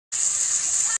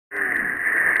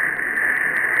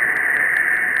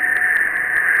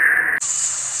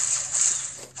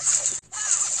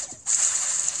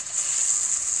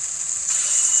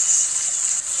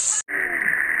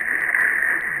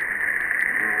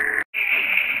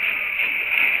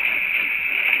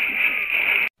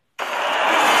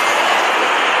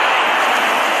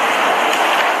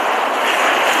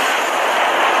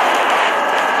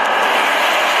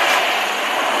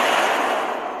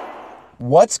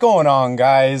What's going on,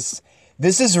 guys?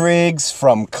 This is Riggs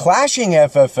from Clashing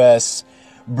FFS,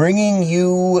 bringing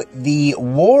you the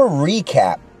war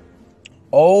recap.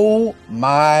 Oh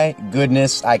my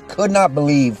goodness, I could not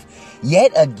believe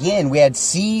yet again we had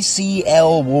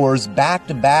CCL wars back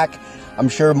to back. I'm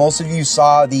sure most of you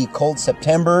saw the Cold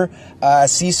September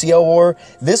CCL war.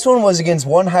 This one was against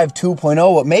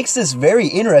OH2.0. What makes this very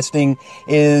interesting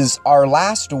is our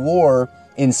last war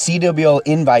in CWL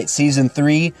Invite Season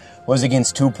 3 was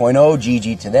against 2.0,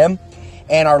 GG to them.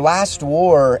 And our last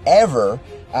war ever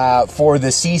for the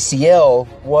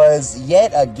CCL was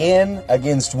yet again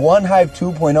against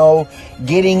OH2.0,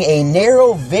 getting a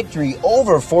narrow victory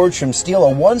over Fortune Steel,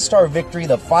 a 1-star victory,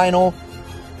 the final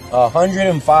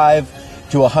 105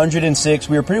 to 106.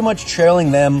 We were pretty much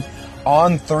trailing them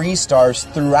on 3 stars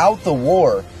throughout the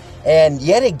war. And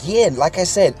yet again, like I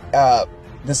said,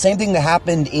 the same thing that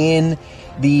happened in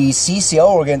the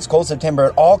CCL against Cold September,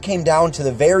 it all came down to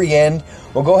the very end.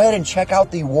 We'll go ahead and check out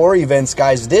the war events,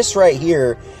 guys. This right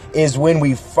here is when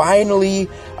we finally,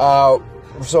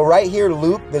 so right here,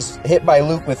 Luke, this hit by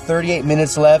Luke with 38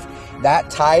 minutes left,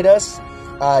 that tied us.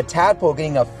 Tadpole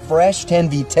getting a fresh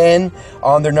 10v10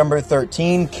 on their number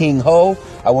 13, King Ho.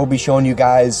 I will be showing you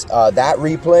guys that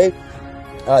replay.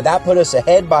 That put us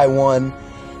ahead by 1.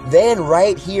 Then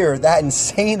right here, that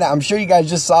insane, I'm sure you guys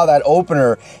just saw that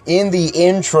opener in the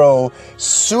intro,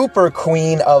 Super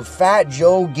Queen of Fat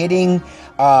Joe getting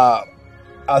an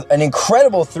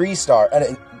incredible 3-star,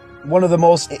 one of the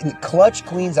most clutch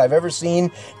queens I've ever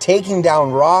seen, taking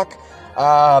down Rock.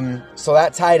 So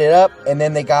that tied it up, and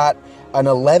then they got an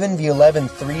 11v11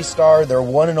 3-star, their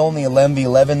one and only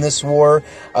 11v11 this war,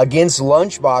 against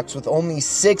Lunchbox with only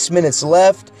 6 minutes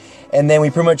left. And then we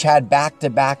pretty much had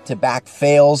back-to-back-to-back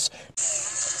fails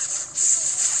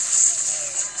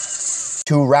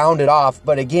to round it off.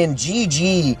 But again,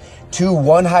 GG to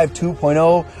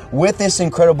OH2.0 with this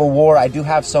incredible war. I do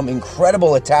have some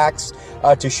incredible attacks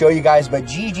to show you guys, but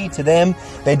GG to them.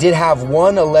 They did have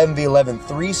one 11v11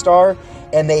 3-star,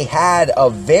 and they had a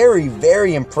very,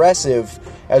 very impressive,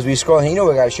 as we scroll, you know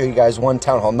we got to show you guys one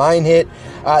Town Hall 9 hit.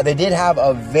 They did have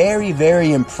a very,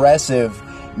 very impressive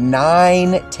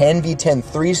 9 10v10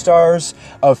 3-stars.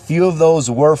 A few of those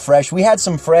were fresh. We had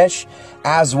some fresh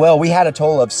as well. We had a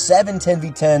total of 7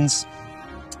 10v10s,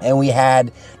 and we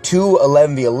had 2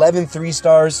 11v11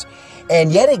 3-stars.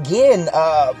 And yet again,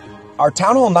 our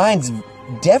Town Hall 9s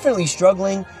definitely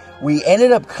struggling. We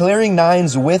ended up clearing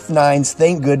 9s with 9s,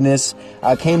 thank goodness.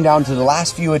 Came down to the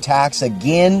last few attacks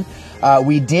again.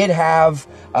 We did have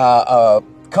a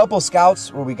couple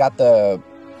scouts where we got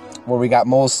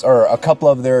most, or a couple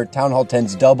of their Town Hall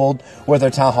 10s doubled with their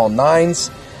Town Hall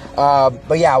 9s.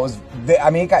 But yeah,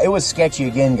 it was sketchy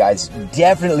again, guys.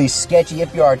 Definitely sketchy.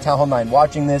 If you are a Town Hall 9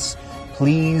 watching this,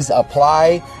 please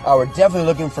apply. We're definitely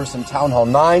looking for some Town Hall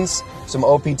 9s, some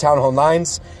OP Town Hall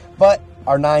 9s. But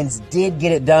our 9s did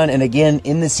get it done. And again,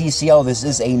 in the CCL, this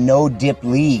is a no-dip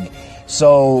league.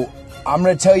 So I'm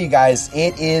going to tell you guys,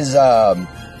 it is,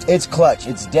 it's clutch.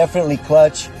 It's definitely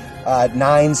clutch.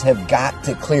 9s have got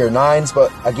to clear 9s,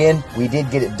 but again, we did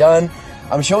get it done.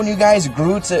 I'm showing you guys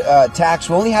Groot's attacks.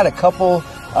 We only had a couple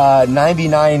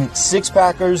 9v9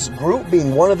 6-packers, Groot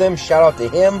being one of them. Shout out to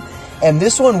him. And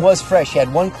this one was fresh. He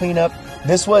had one cleanup.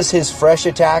 This was his fresh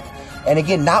attack. And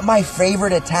again, not my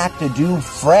favorite attack to do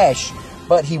fresh,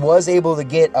 but he was able to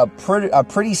get a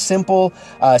pretty simple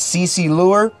CC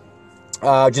lure,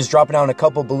 just dropping down a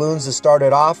couple balloons to start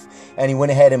it off. And he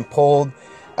went ahead and pulled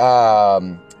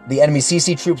the enemy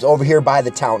CC troops over here by the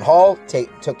Town Hall,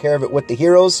 took care of it with the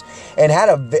heroes, and had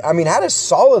a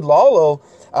solid Lalo.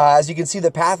 As you can see,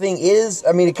 the pathing is,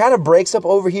 it kind of breaks up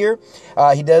over here.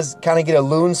 He does kind of get a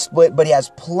loon split, but he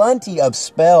has plenty of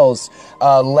spells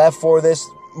left for this.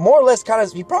 More or less,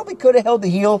 he probably could have held the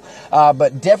heal,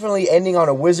 but definitely ending on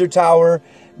a wizard tower.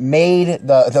 Made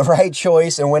the right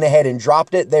choice and went ahead and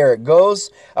dropped it. There it goes.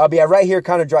 But yeah, right here,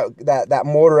 kind of dropped that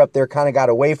mortar up there, kind of got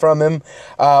away from him.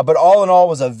 But all in all,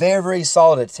 was a very, very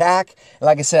solid attack. And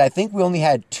like I said, I think we only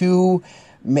had 2,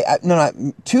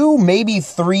 maybe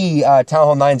 3 Town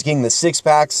Hall 9s getting the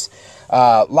 6-packs.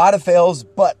 A lot of fails,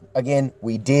 but again,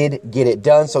 we did get it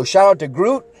done. So shout out to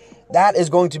Groot. That is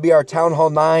going to be our Town Hall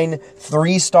 9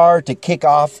 3-star to kick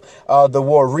off the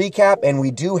war recap. And we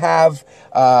do have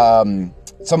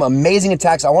some amazing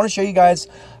attacks. I want to show you guys.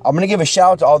 I'm going to give a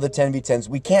shout out to all the 10v10s.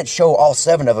 We can't show all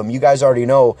 7 of them. You guys already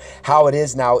know how it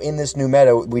is now in this new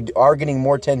meta. We are getting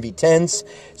more 10v10s.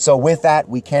 So with that,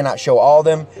 we cannot show all of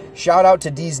them. Shout out to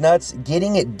D's Nuts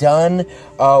getting it done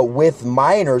with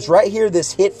miners. Right here,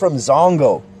 this hit from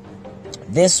Zongo.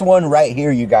 This one right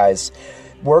here, you guys.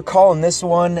 We're calling this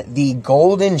one the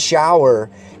Golden Shower.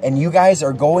 and you guys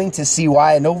are going to see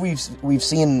why. I know we've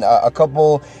seen a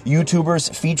couple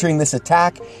YouTubers featuring this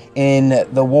attack in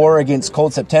the war against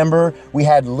Cold September. We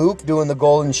had Luke doing the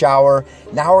golden shower.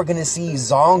 Now we're going to see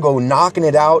Zongo knocking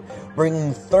it out,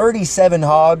 bringing 37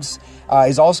 hogs.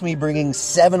 He's also going to be bringing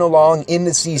 7 along in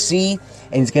the CC,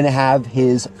 and he's going to have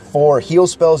his 4 heal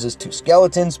spells, his 2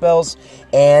 skeleton spells,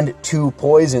 and 2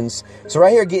 poisons. So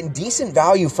right here, getting decent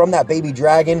value from that baby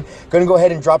dragon. Going to go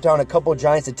ahead and drop down a couple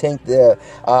giants to tank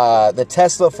the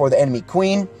Tesla for the enemy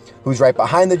queen, who's right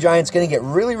behind the giants. Going to get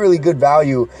really, really good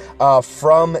value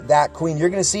from that queen. You're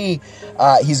going to see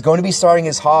he's going to be starting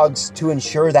his hogs to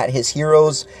ensure that his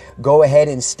heroes go ahead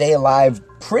and stay alive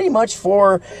pretty much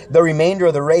for the remainder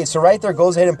of the raid. So right there,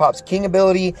 goes ahead and pops king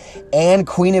ability and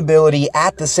queen ability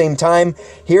at the same time.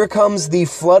 Here comes the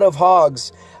flood of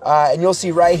hogs, and you'll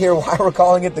see right here why we're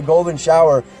calling it the golden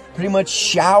shower. Pretty much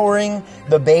showering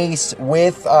the base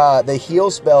with the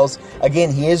heal spells.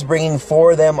 Again, he is bringing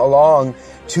 4 of them along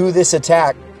to this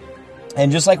attack,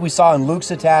 and just like we saw in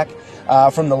Luke's attack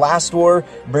from the last war,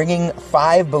 bringing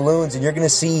 5 balloons, and you're going to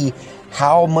see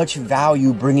how much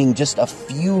value bringing just a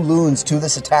few loons to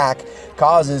this attack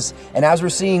causes. And as we're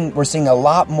seeing a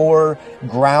lot more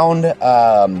ground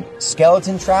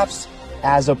skeleton traps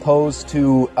as opposed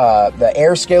to the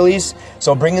air skellies.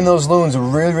 So bringing those loons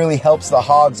really, really helps the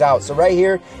hogs out. So right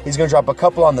here, he's going to drop a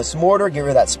couple on this mortar, get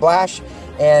rid of that splash,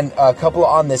 and a couple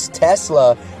on this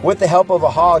Tesla. With the help of a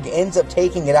hog, ends up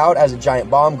taking it out as a giant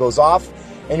bomb goes off.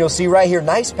 And you'll see right here,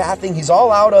 nice pathing. He's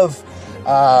all out of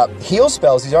heal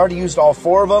spells. He's already used all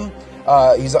 4 of them.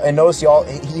 And notice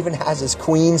he even has his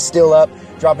queen still up,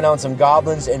 dropping down some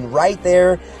goblins. And right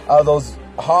there, those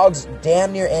hogs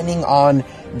damn near ending on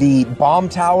the bomb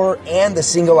tower and the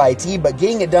single IT, but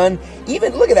getting it done.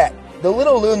 Even look at that, the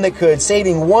little loon that could,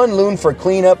 saving 1 loon for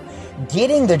cleanup,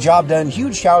 getting the job done.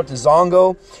 Huge shout out to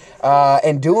Zongo.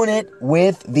 And doing it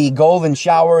with the golden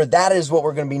shower. That is what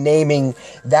we're going to be naming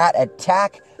that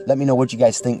attack. Let me know what you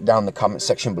guys think down in the comment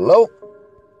section below.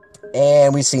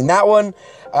 And we've seen that one.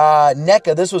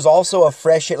 NECA, this was also a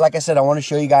fresh hit. Like I said, I want to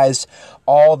show you guys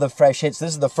all the fresh hits.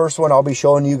 This is the first one I'll be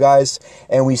showing you guys,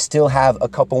 and we still have a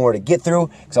couple more to get through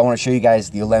because I want to show you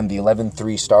guys the 11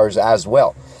 3 stars as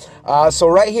well. So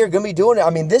right here, going to be doing it. I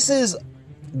mean, this is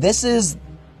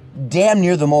damn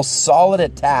near the most solid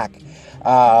attack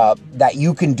that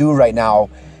you can do right now,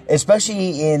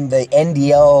 especially in the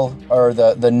NDL or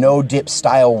the no dip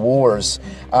style wars.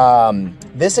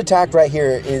 This attack right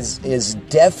here is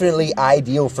definitely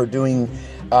ideal for doing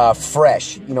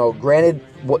fresh. You know, granted,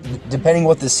 depending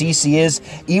what the CC is,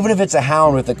 even if it's a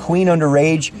hound with a queen under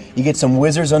rage, you get some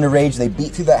wizards under rage, they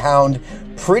beat through that hound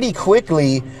pretty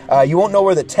quickly. You won't know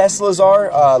where the Teslas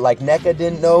are, like NECA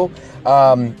didn't know.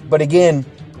 But again,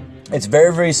 it's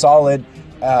very, very solid.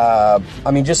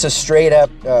 I mean, just a straight up,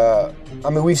 I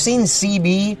mean, we've seen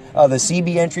CB, the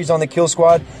CB entries on the kill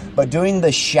squad, but doing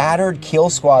the shattered kill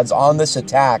squads on this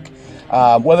attack,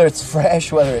 whether it's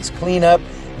fresh, whether it's cleanup,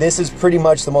 this is pretty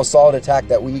much the most solid attack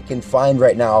that we can find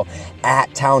right now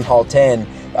at Town Hall 10,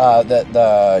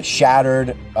 the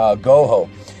shattered Goho,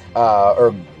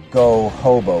 or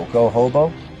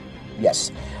Go-Hobo,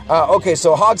 yes. Okay,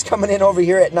 so Hog's coming in over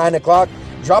here at 9 o'clock,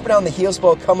 dropping down the heal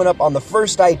spell, coming up on the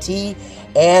first IT,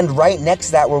 and right next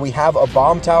to that where we have a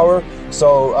bomb tower.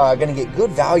 So going to get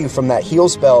good value from that heal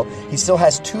spell. He still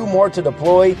has 2 more to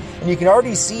deploy, and you can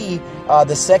already see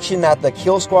the section that the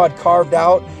kill squad carved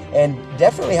out, and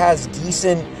definitely has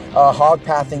decent hog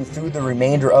pathing through the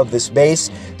remainder of this base.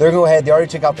 They're going to go ahead, they already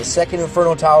took out the second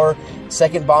Inferno Tower,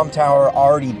 second bomb tower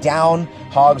already down.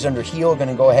 Hogs under heal, going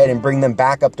to go ahead and bring them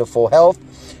back up to full health.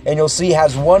 And you'll see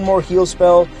has 1 more heal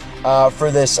spell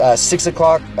for this 6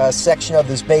 o'clock section of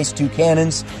this base. 2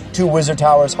 cannons, 2 wizard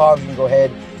towers. Hogs can go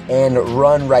ahead and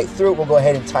run right through it. We'll go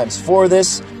ahead and ×4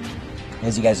 this.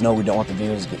 As you guys know, we don't want the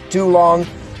videos to get too long.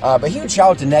 But huge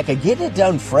shout out to NECA, getting it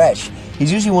done fresh.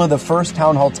 He's usually one of the first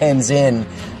Town Hall 10s in,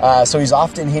 so he's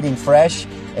often hitting fresh,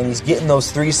 and he's getting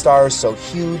those 3 stars, so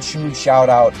huge shout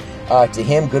out to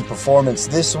him. Good performance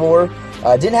this war.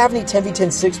 Didn't have any 10v10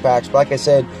 6-packs, but like I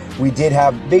said, we did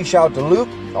have big shout out to Luke,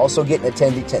 also getting a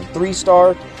 10v10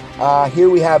 3-star. Here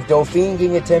we have Dauphine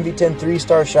getting a 10v10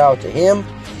 3-star, shout out to him.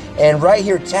 And right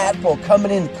here, Tadpole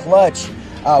coming in clutch.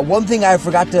 One thing I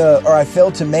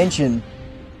failed to mention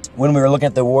when we were looking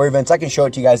at the war events, I can show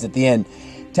it to you guys at the end.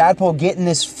 Tadpole getting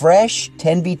this fresh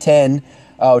 10v10,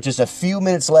 just a few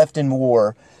minutes left in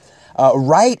war.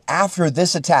 Right after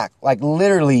this attack, like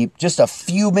literally just a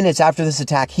few minutes after this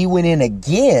attack, he went in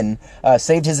again,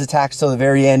 saved his attacks till the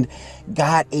very end,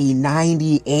 got a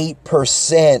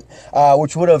 98%,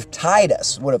 which would have tied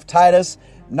us.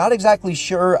 Not exactly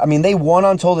sure. I mean, they won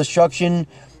on Total Destruction.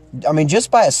 I mean,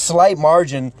 just by a slight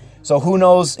margin. So who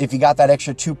knows if he got that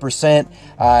extra 2%,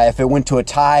 if it went to a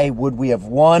tie, would we have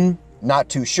won? Not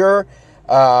too sure.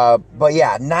 But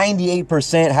yeah,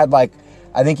 98% had like,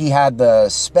 I think he had the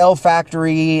Spell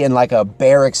Factory and like a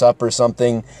Barracks up or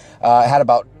something. Had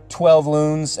about 12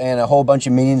 loons and a whole bunch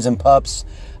of minions and pups.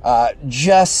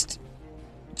 Just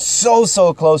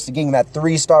so close to getting that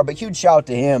 3-star, but huge shout out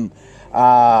to him.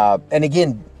 And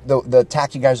again, the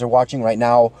attack you guys are watching right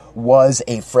now was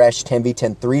a fresh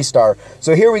 10v10 3-star.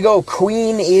 So here we go.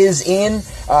 Queen is in.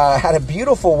 Had a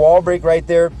beautiful wall break right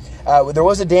there. There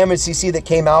was a damage CC that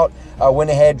came out. Went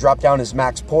ahead, dropped down his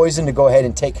max poison to go ahead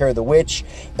and take care of the witch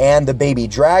and the baby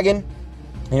dragon.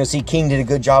 And you'll see King did a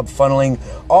good job funneling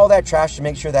all that trash to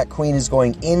make sure that Queen is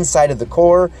going inside of the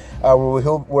core,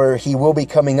 where he will be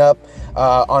coming up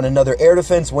on another air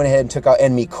defense. Went ahead and took out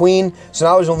enemy Queen. So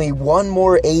now there's only one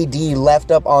more AD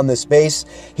left up on this base.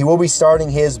 He will be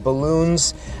starting his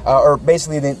balloons, or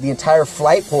basically the entire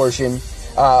flight portion,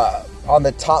 on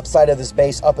the top side of this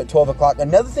base up at 12 o'clock.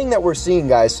 Another thing that we're seeing,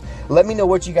 guys, let me know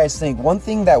what you guys think. One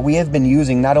thing that we have been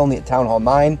using, not only at Town Hall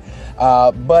 9,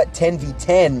 but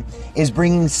 10v10, is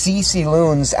bringing CC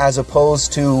loons as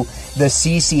opposed to the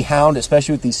CC hound,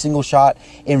 especially with these single shot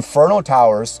Inferno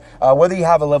towers. Whether you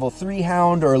have a level 3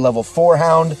 hound or a level 4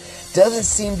 hound, doesn't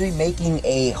seem to be making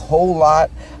a whole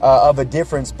lot of a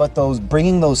difference, but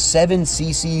bringing those 7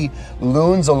 CC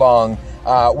loons along,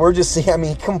 we're just seeing, I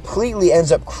mean, he completely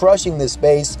ends up crushing this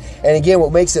base. And again,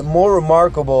 what makes it more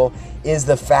remarkable is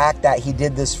the fact that he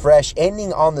did this fresh,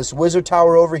 ending on this wizard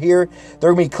tower over here.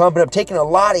 They're gonna be clumping up, taking a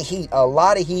lot of heat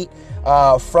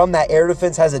from that air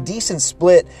defense. Has a decent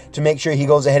split to make sure he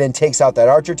goes ahead and takes out that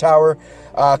archer tower.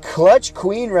 Clutch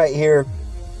Queen right here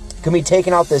can be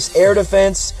taking out this air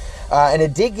defense. And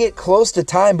it did get close to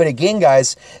time, but again,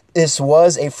 guys, this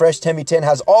was a fresh 10v10,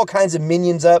 has all kinds of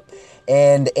minions up,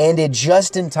 and ended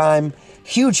just in time.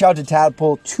 Huge shout to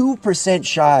Tadpole, 2%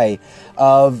 shy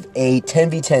of a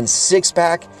 10v10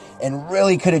 6-pack, and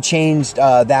really could have changed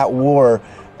that war.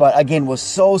 But again, was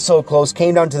so close.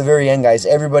 Came down to the very end, guys.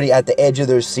 Everybody at the edge of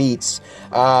their seats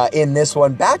in this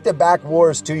one. Back-to-back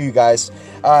wars too, you guys.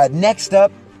 Next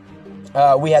up,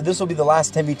 we have, this will be the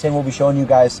last 10v10 we'll be showing you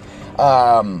guys.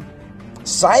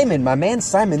 Simon, my man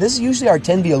Simon. This is usually our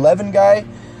 10v11 guy.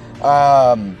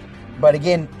 But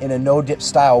again, in a no-dip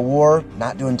style war,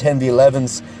 not doing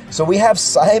 10v11s. So we have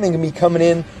Simon going to be coming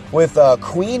in with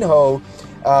Queen Ho.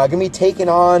 Going to be taking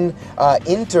on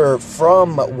Inter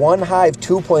from One Hive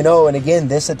 2.0. And again,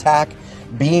 this attack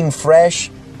being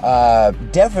fresh,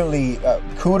 definitely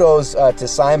kudos to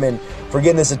Simon for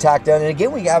getting this attack done. And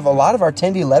again, we have a lot of our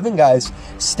 10v11 guys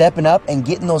stepping up and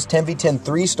getting those 10v10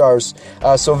 3-stars.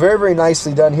 So very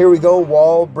nicely done. Here we go.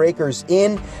 Wall breakers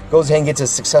in. Goes ahead and gets a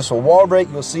successful wall break.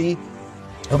 You'll see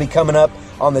he'll be coming up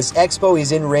on this expo.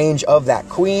 He's in range of that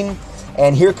Queen.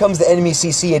 And here comes the enemy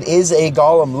CC. It is a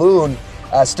Golem Loon.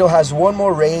 Still has 1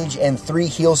 more rage and 3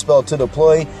 heal spell to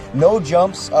deploy. No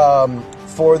jumps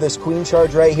for this Queen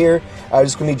charge right here.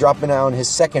 Just going to be dropping down his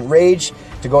 2nd rage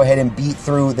to go ahead and beat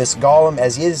through this Golem,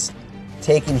 as he is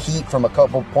taking heat from a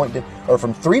couple point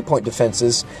from 3-point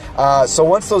defenses. So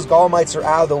once those Golemites are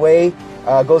out of the way,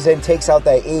 goes ahead and takes out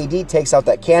that AD, takes out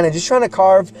that cannon, just trying to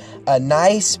carve a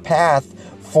nice path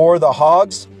for the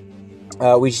Hogs,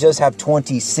 which does have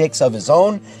 26 of his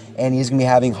own, and he's going to be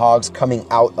having Hogs coming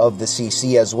out of the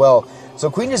CC as well. So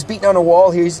Queen just beating on a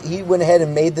wall. He went ahead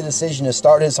and made the decision to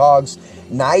start his Hogs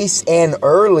nice and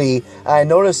early. I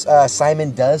notice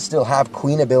Simon does still have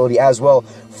Queen ability as well.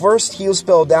 First heal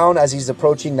spell down as he's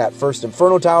approaching that first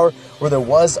Inferno Tower, where there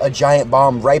was a giant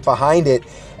bomb right behind it.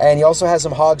 And he also has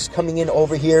some Hogs coming in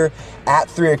over here at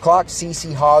 3 o'clock.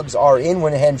 CC Hogs are in.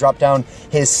 Went ahead and dropped down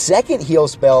his 2nd heal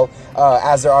spell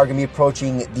as they are going to be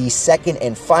approaching the 2nd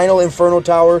and final Inferno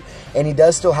Tower. And he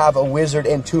does still have a wizard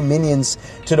and 2 minions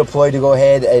to deploy to go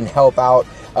ahead and help out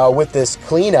with this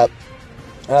cleanup.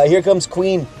 Here comes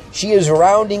Queen. She is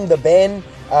rounding the bend.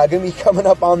 Going to be coming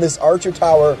up on this archer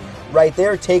tower right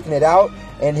there, taking it out.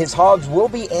 And his Hogs will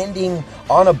be ending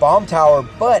on a bomb tower,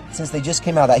 but since they just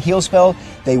came out of that heal spell,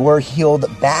 they were healed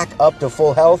back up to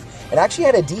full health and actually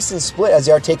had a decent split as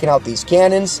they are taking out these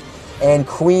cannons. And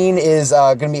Queen is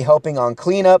going to be helping on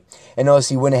cleanup. And notice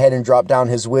he went ahead and dropped down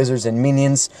his wizards and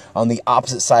minions on the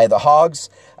opposite side of the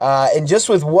Hogs. And just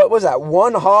with, what was that,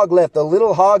 1 Hog left, the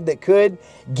little Hog that could,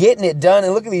 getting it done.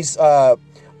 And look at these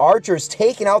archers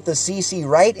taking out the CC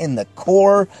right in the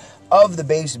core of the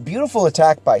base. Beautiful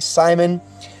attack by Simon,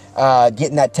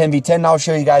 getting that 10v10. I'll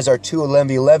show you guys our 2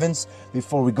 11v11s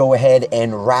before we go ahead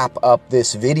and wrap up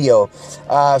this video.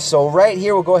 So right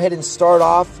here, we'll go ahead and start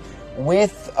off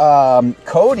with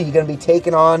Cody going to be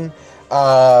taking on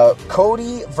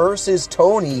Cody versus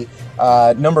Tony,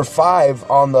 number 5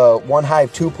 on the One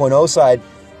Hive 2.0 side,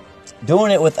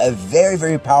 doing it with a very,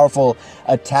 very powerful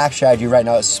attack strategy right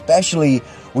now, especially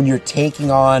when you're taking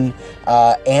on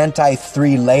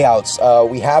anti-3 layouts.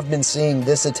 We have been seeing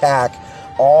this attack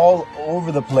all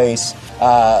over the place,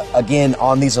 again,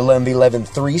 on these 11v11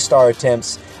 3-star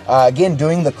attempts. Again,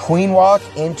 doing the queen walk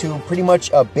into pretty much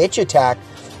a bitch attack,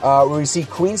 where we see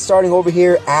queen starting over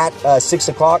here at 6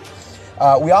 o'clock.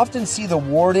 We often see the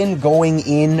warden going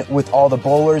in with all the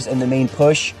bowlers and the main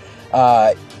push,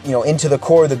 into the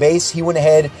core of the base. He went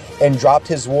ahead and dropped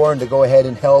his warden to go ahead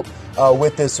and help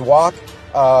with this walk.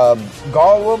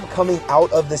 Gollum coming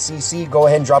out of the CC, go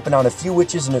ahead and dropping down a few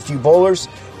witches and a few bowlers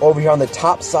over here on the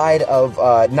top side of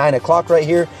 9 o'clock right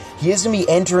here. He is going to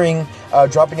be entering,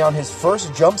 dropping down his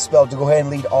first jump spell to go ahead and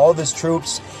lead all of his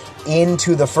troops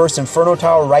into the first Inferno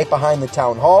Tower right behind the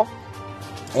Town Hall.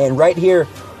 And right here,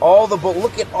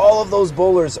 look at all of those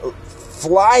bowlers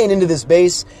flying into this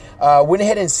base. Went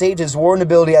ahead and saved his warden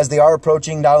ability as they are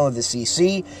approaching not only the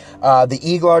CC, the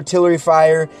Eagle artillery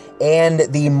fire, and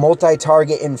the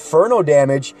multi-target Inferno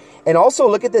damage. And also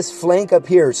look at this flank up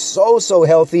here, so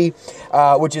healthy,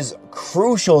 which is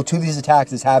crucial to these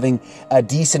attacks, is having a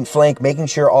decent flank, making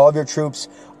sure all of your troops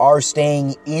are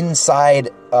staying inside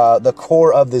the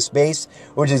core of this base,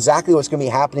 which is exactly what's going to be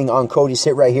happening on Cody's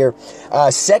hit right here.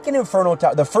 Second Inferno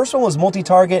Tower, the first one was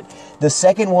multi-target, the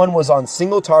second one was on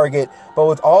single target, but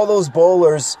with all those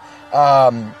bowlers,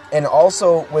 and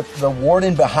also with the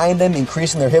warden behind them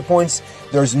increasing their hit points,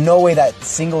 there's no way that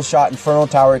single shot Inferno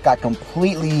Tower got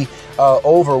completely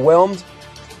overwhelmed.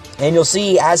 And you'll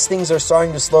see as things are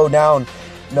starting to slow down,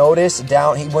 notice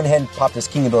down, he went ahead and popped his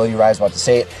king ability, right? I was about to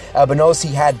say it. But notice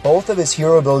he had both of his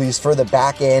hero abilities for the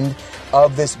back end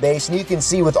of this base. And you can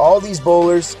see with all these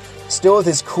bowlers, still with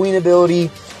his queen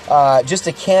ability, just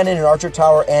a cannon, an archer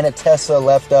tower, and a Tesla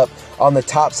left up on the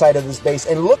top side of this base.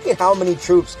 And look at how many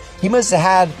troops. He must have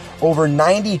had over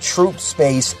 90 troop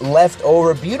space left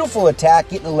over. Beautiful attack,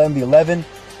 getting 11v11.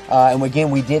 And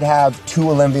again, we did have 2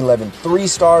 11v11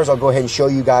 3-stars. I'll go ahead and show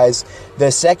you guys the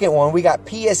second one. We got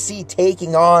PSC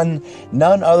taking on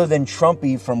none other than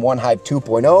Trumpy from One Hive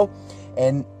 2.0.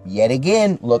 And yet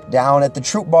again, look down at the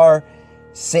troop bar.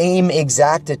 Same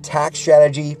exact attack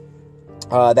strategy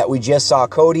that we just saw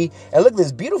Cody. And look at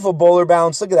this beautiful bowler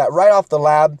bounce. Look at that, right off the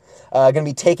lab. Going to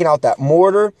be taking out that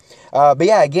mortar. But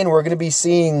yeah, again, we're going to be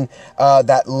seeing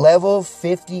that level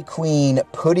 50 queen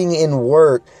putting in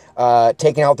work,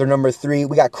 taking out their number 3.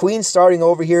 We got queen starting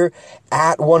over here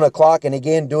at 1 o'clock. And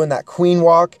again, doing that queen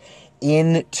walk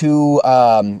into,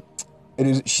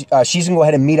 she's going to go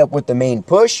ahead and meet up with the main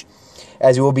push,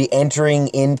 as we will be entering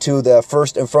into the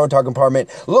first Inferno Tower compartment.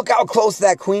 Look how close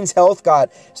that queen's health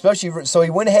got, especially, so he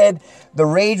went ahead, the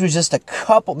rage was just a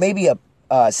couple, maybe a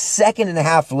second and a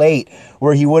half late,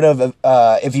 where he would have,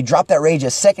 if he dropped that rage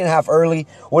a second and a half early,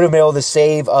 would have been able to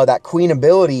save that queen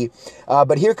ability.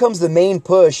 But here comes the main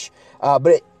push,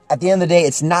 but at the end of the day,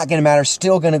 it's not going to matter.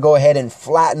 Still going to go ahead and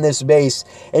flatten this base.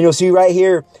 And you'll see right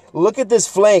here, look at this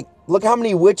flank. Look how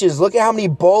many witches, look at how many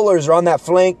bowlers are on that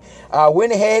flank.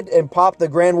 Went ahead and popped the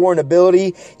Grand Warden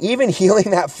ability, even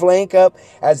healing that flank up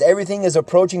as everything is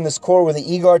approaching this core where the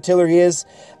Eagle artillery is.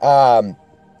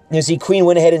 You see Queen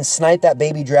went ahead and sniped that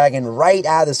baby dragon right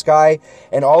out of the sky,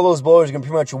 and all those bowlers are going to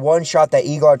pretty much one-shot that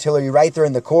Eagle artillery right there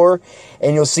in the core.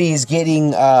 And you'll see he's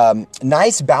getting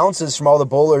nice bounces from all the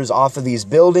bowlers off of these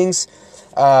buildings.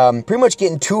 Pretty much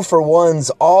getting 2-for-1s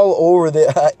all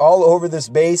over this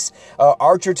base.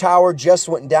 Archer Tower just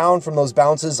went down from those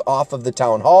bounces off of the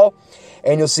Town Hall.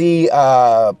 And you'll see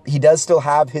he does still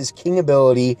have his king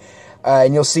ability.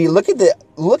 And you'll see, look at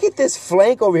this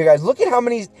flank over here, guys. Look at how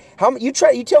many you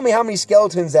tell me how many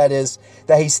skeletons that is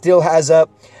that he still has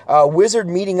up. Wizard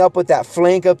meeting up with that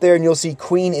flank up there, and you'll see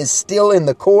Queen is still in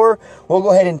the core. We'll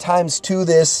go ahead and ×2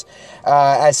 this,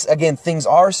 as again things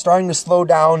are starting to slow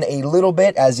down a little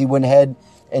bit as he went ahead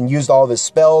and used all of his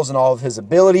spells and all of his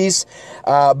abilities.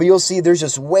 But you'll see there's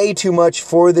just way too much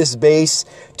for this base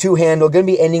to handle. Going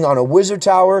to be ending on a Wizard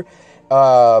Tower,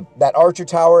 that Archer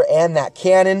Tower, and that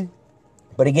Cannon.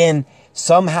 But again,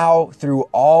 somehow through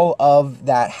all of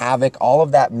that havoc, all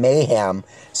of that mayhem,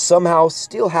 somehow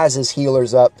still has his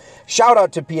healers up. Shout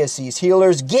out to PSC's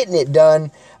healers, getting it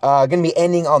done. Going to be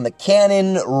ending on the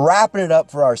Cannon, wrapping it up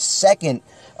for our second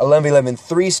 11v11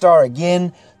 3-star.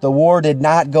 Again, the war did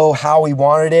not go how we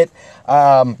wanted it.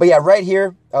 But yeah, right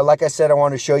here, like I said, I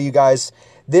want to show you guys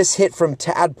this hit from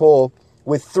Tadpole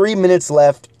with 3 minutes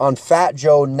left on Fat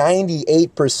Joe,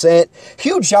 98%.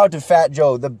 Huge shout out to Fat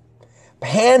Joe, the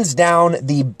hands down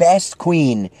the best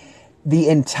queen the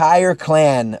entire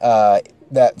clan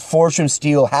that Fortune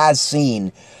Steel has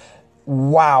seen.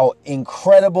 Wow,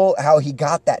 incredible how he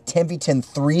got that 10v10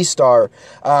 3-star.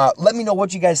 Let me know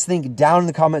what you guys think down in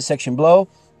the comment section below.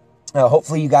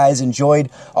 Hopefully you guys enjoyed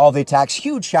all the attacks.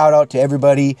 Huge shout out to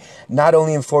everybody, not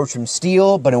only in Fortune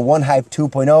Steel, but in One Hype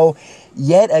 2.0.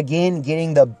 Yet again,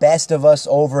 getting the best of us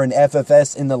over in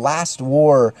FFS in the last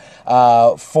war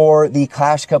for the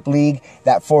Clash Cup League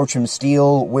that Fortune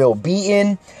Steel will be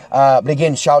in. But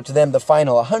again, shout out to them, the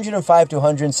final 105 to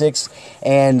 106.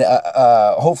 And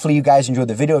hopefully you guys enjoyed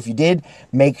the video. If you did,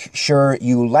 make sure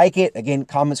you like it. Again,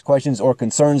 comments, questions, or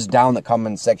concerns down in the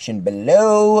comment section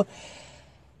below.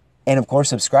 And of course,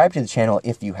 subscribe to the channel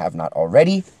if you have not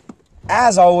already.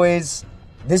 As always,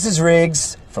 this is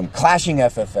Riggs from Clashing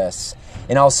FFS,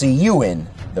 and I'll see you in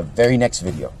the very next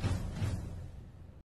video.